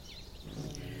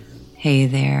Hey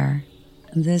there,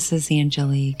 this is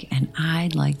Angélique, and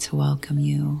I'd like to welcome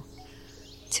you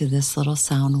to this little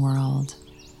sound world,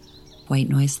 White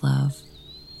Noise Love,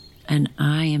 and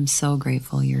I am so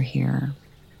grateful you're here.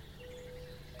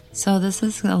 So this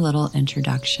is a little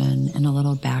introduction and a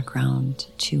little background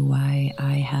to why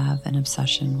I have an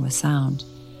obsession with sound.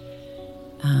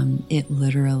 It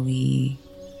literally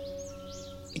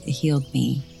healed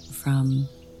me from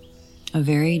a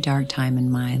very dark time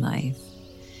in my life.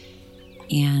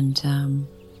 And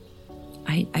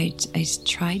I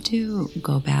tried to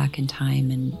go back in time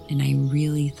and I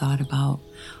really thought about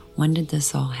when did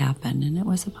this all happen? And it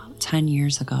was about 10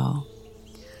 years ago.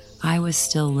 I was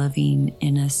still living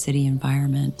in a city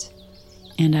environment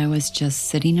and I was just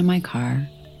sitting in my car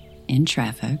in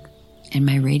traffic and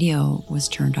my radio was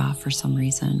turned off for some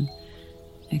reason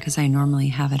because I normally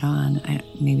have it on.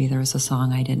 Maybe there was a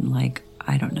song I didn't like.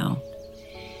 I don't know.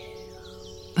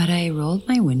 But I rolled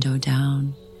my window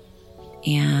down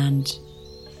and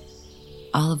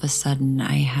all of a sudden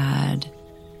I had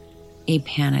a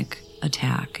panic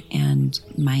attack and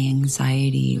my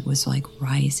anxiety was like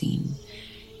rising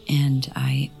and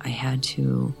I had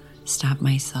to stop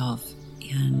myself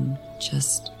and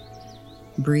just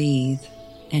breathe.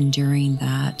 And during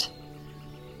that,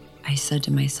 I said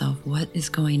to myself, what is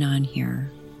going on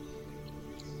here?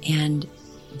 And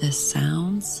the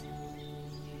sounds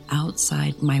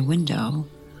outside my window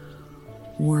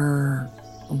were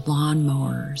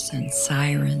lawnmowers and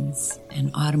sirens and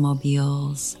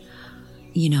automobiles,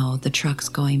 the trucks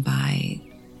going by,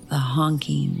 the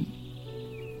honking,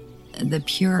 the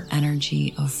pure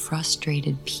energy of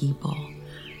frustrated people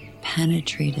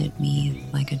penetrated me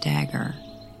like a dagger.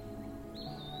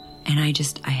 And I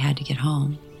had to get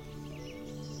home.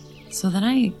 So then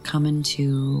I come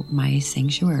into my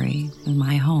sanctuary,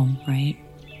 my home, right?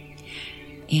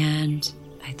 And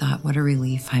I thought, what a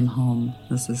relief, I'm home.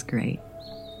 This is great.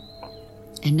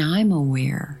 And now I'm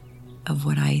aware of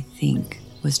what I think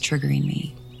was triggering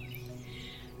me.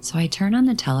 So I turn on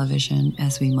the television,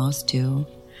 as we most do,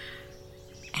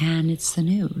 and it's the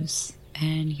news.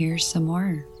 And here's some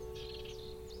more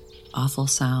awful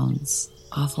sounds,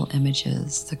 awful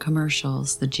images, the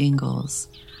commercials, the jingles,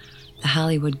 the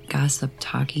Hollywood gossip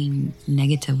talking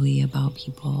negatively about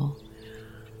people.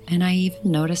 And I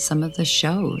even noticed some of the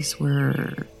shows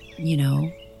were,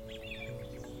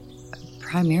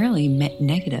 primarily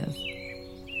negative.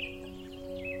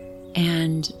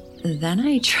 And then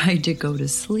I tried to go to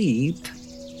sleep,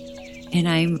 and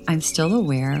I'm still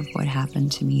aware of what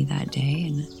happened to me that day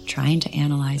and trying to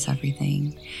analyze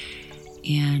everything.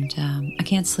 And I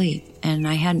can't sleep, and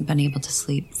I hadn't been able to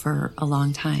sleep for a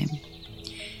long time.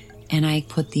 And I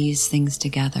put these things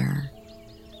together.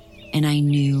 And I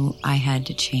knew I had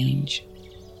to change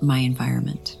my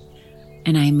environment.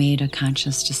 And I made a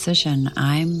conscious decision.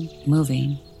 I'm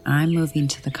moving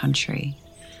to the country.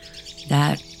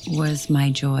 That was my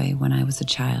joy when I was a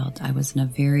child. I was in a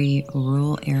very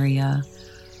rural area,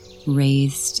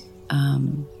 raised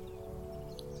in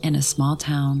a small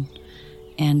town,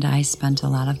 and I spent a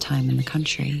lot of time in the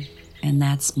country. And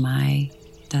that's my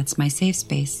safe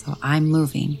space. So I'm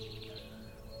moving.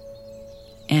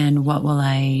 And what will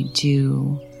I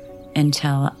do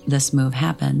until this move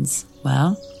happens?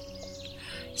 Well,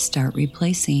 start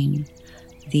replacing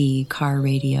the car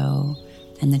radio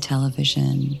and the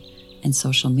television and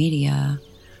social media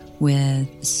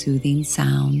with soothing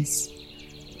sounds,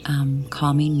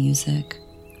 calming music.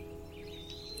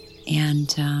 And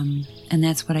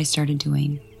that's what I started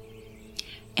doing.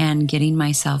 And getting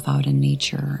myself out in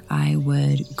nature. I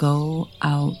would go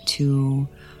out to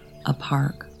a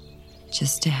park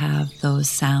just to have those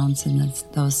sounds and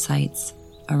those sights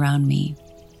around me.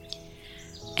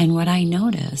 And what I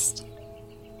noticed,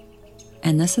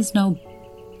 and this is no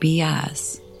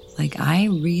BS, like I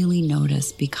really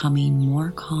noticed becoming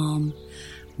more calm,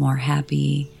 more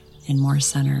happy, and more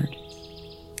centered.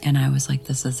 And I was like,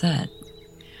 this is it.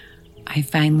 I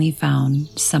finally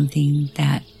found something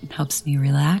that helps me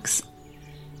relax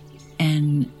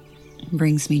and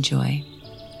brings me joy.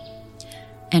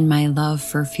 And my love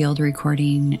for field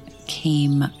recording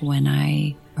came when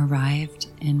I arrived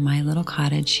in my little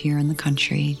cottage here in the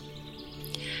country.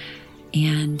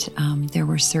 And there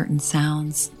were certain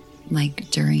sounds, like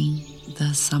during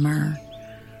the summer,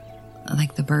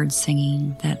 like the birds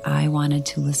singing, that I wanted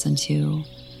to listen to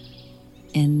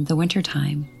in the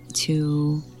wintertime.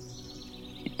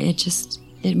 It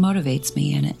motivates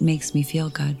me and it makes me feel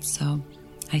good. So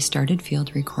I started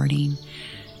field recording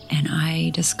and I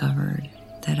discovered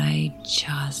that I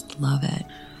just love it.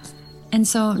 And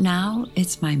so now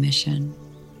it's my mission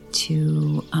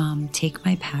to take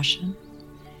my passion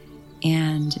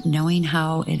and knowing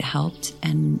how it helped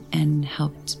and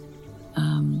helped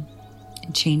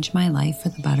change my life for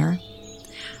the better,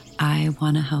 I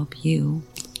want to help you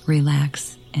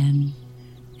relax and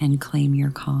claim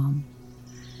your calm.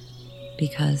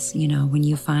 Because, when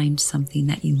you find something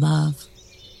that you love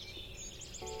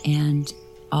and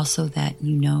also that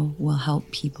will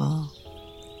help people,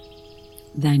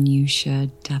 then you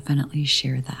should definitely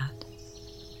share that.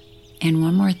 And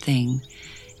one more thing,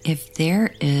 if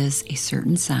there is a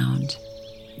certain sound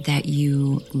that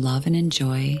you love and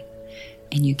enjoy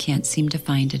and you can't seem to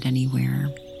find it anywhere,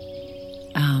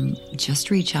 just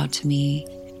reach out to me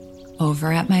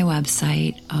over at my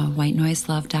website,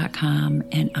 whitenoiselove.com,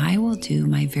 and I will do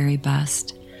my very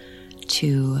best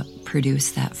to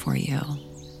produce that for you.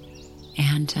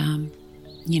 And,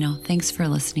 thanks for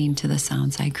listening to the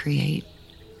sounds I create.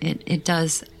 It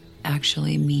does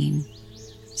actually mean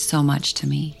so much to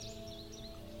me.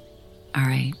 All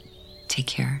right, take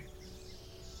care.